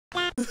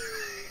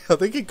I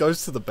think it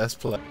goes to the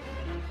best player.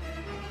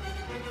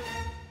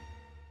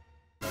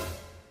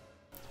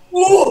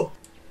 Whoa!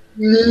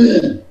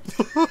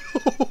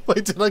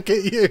 Wait, did I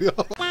get you?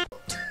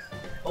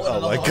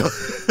 Oh my god.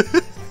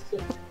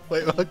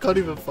 Wait, I can't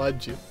even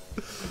find you.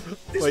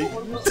 Wait.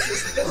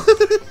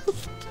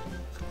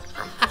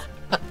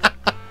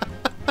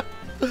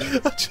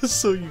 I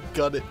just saw you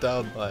gun it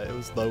down like it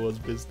was no one's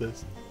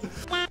business.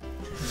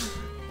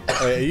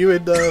 Wait, are you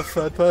in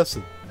third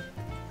person?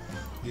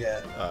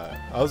 Yeah. Alright,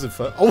 I was in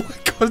first. Oh my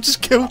god, I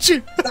just killed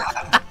you!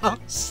 I'm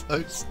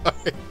so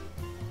sorry.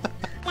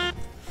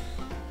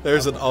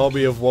 There's an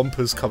army of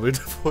Whompers coming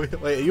for you.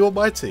 Wait, are you on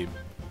my team?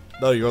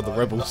 No, you're on the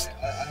Rebels.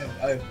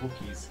 I have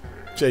bookies.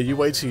 Jay, you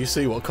wait till you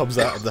see what comes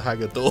out of the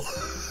hangar door.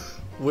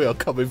 We are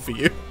coming for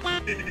you.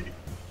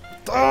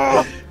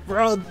 Oh,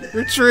 run!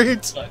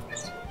 Retreat!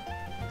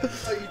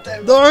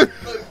 No!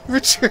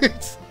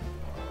 Retreat!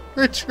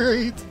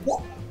 Retreat!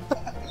 What?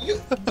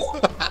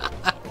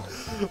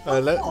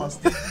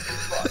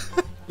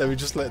 Let me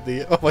just let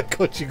the... Oh my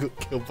god, you got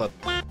killed by...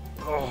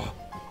 Oh.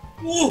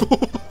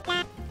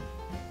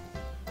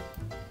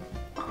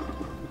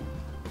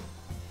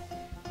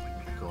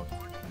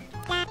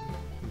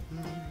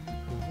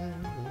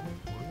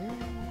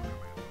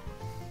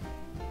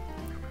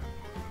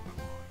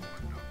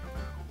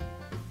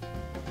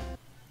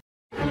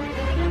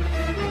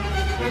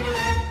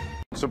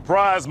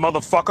 Surprise,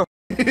 motherfucker!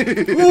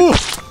 Oh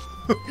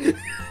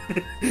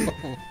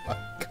my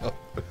god.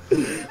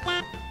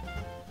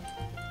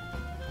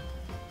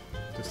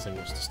 This thing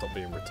wants to stop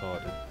being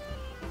retarded.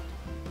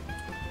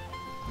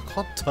 I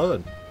can't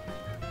turn.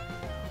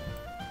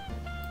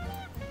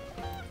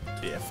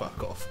 Yeah,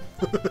 fuck off.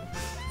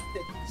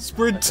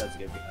 Sprint!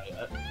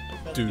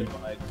 Dude.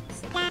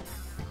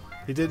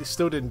 He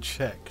still didn't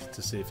check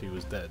to see if he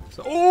was dead.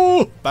 So,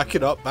 oh! Back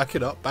it up, back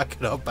it up, back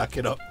it up, back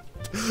it up.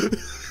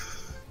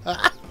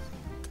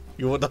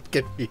 You will not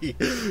get me.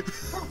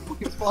 How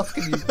fast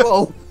can you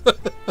roll?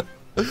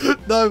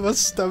 No, my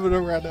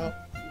stamina ran out.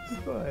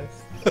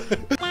 Nice.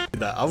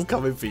 Nah, I'm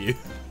coming for you.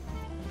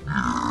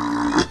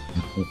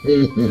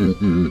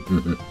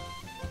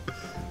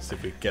 See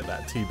if we can get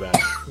that teabag.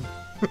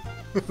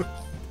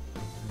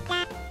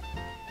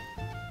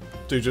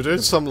 Dude, you're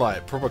doing some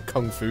like proper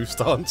kung fu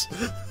stance.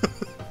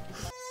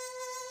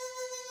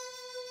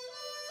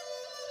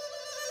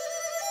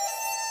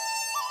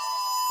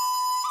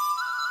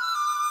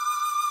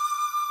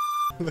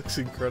 Looks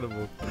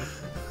incredible.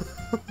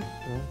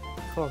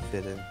 Can't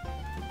fit him.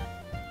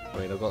 I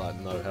mean, I've got like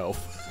no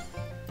health.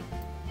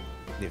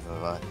 Neither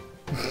have I.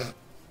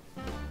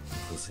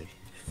 We'll see.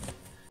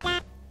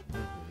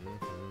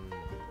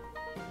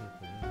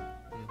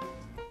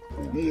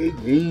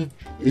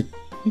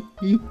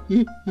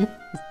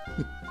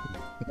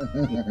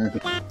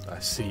 I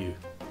see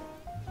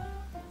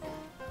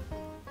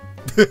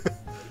you.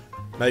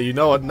 Now you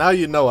know. Now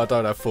you know I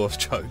don't have force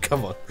choke.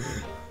 Come on.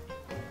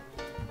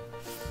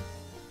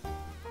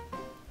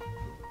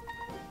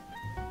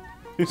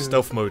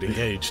 Stealth mode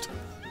engaged.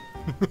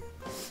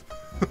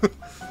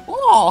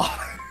 Oh!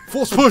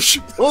 Force push!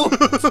 Oh!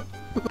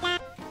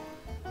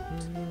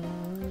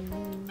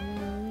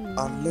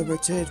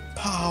 Unlimited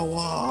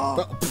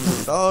power!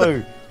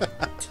 No!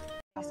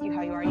 Ask you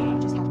how you are, you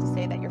just have to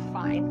say that you're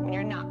fine when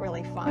you're not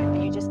really fine,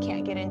 but you just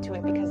can't get into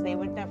it because they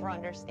would never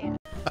understand.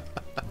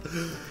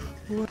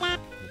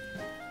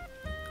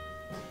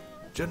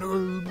 General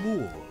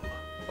Moore.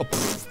 Oh,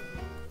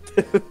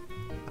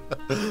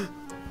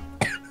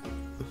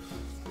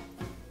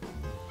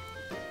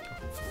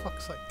 for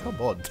fuck's sake,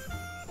 come on.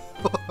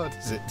 What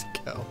is it to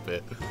get up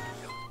it?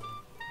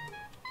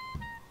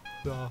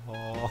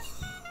 Oh.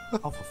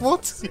 Oh,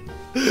 What?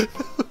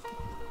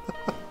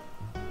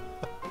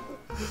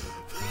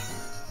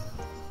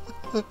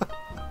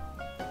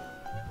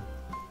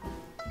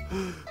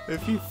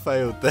 If you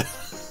failed then.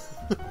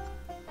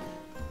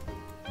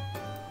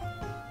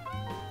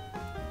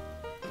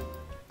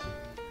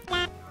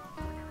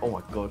 Oh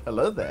my god,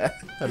 hello there.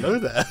 Hello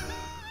there.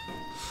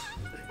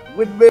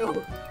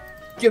 Windmill!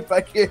 Get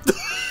back in!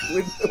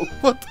 Windmill!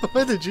 What?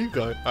 Where did you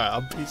go? Alright,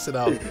 I'm peacing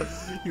out.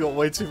 You got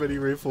way too many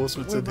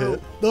reinforcements in here.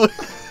 No.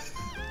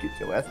 Get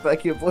your ass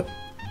back here, boy.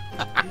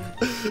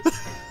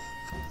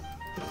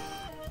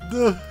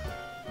 No.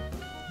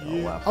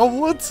 Oh, wow. Oh,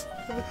 what?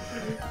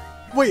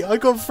 Wait, I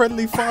got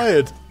friendly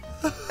fired.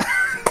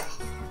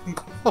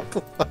 Oh,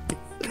 my.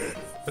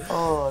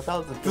 Oh, that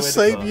was a The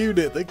same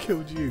unit that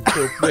killed you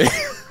killed me.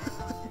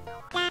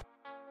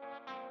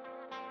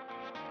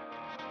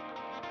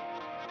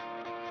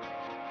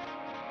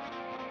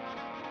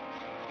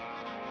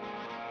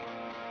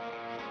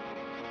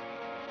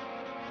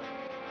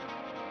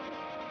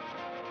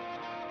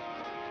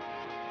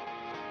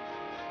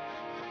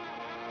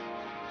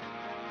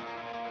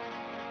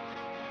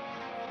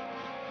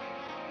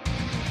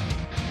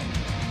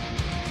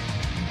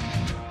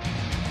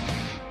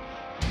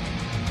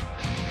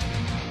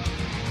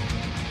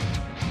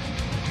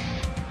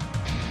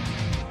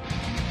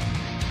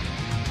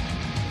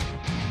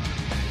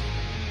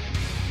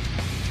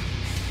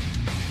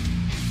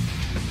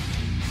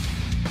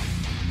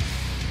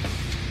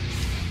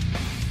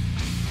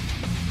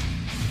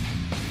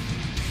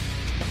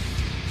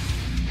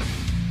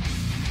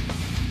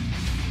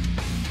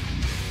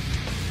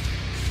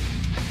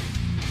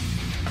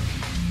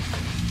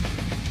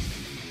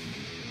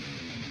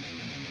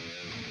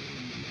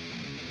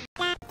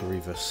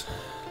 Grievous.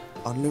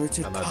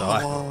 Unlimited And I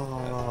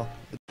power.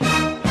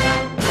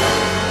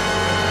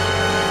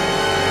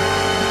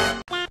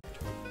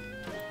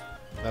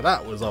 Now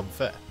that was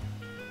unfair.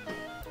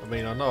 I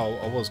mean, I know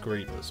I was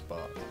Grievous,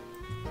 but...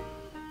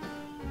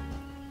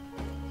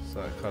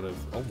 So it kind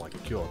of... Oh my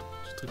god.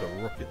 Just took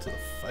a rocket to the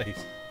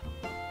face.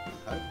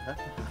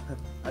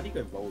 How do you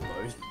go roll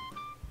mode?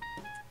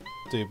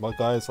 Dude, my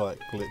guy's like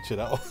glitching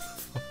out.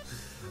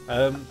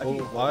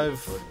 Well,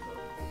 I've...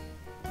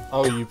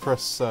 Oh, you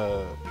press C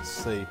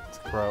to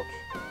crouch.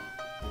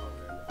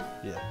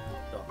 Yeah.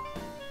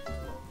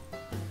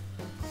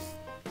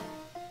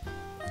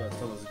 First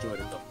time I was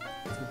enjoying it though.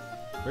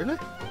 Really?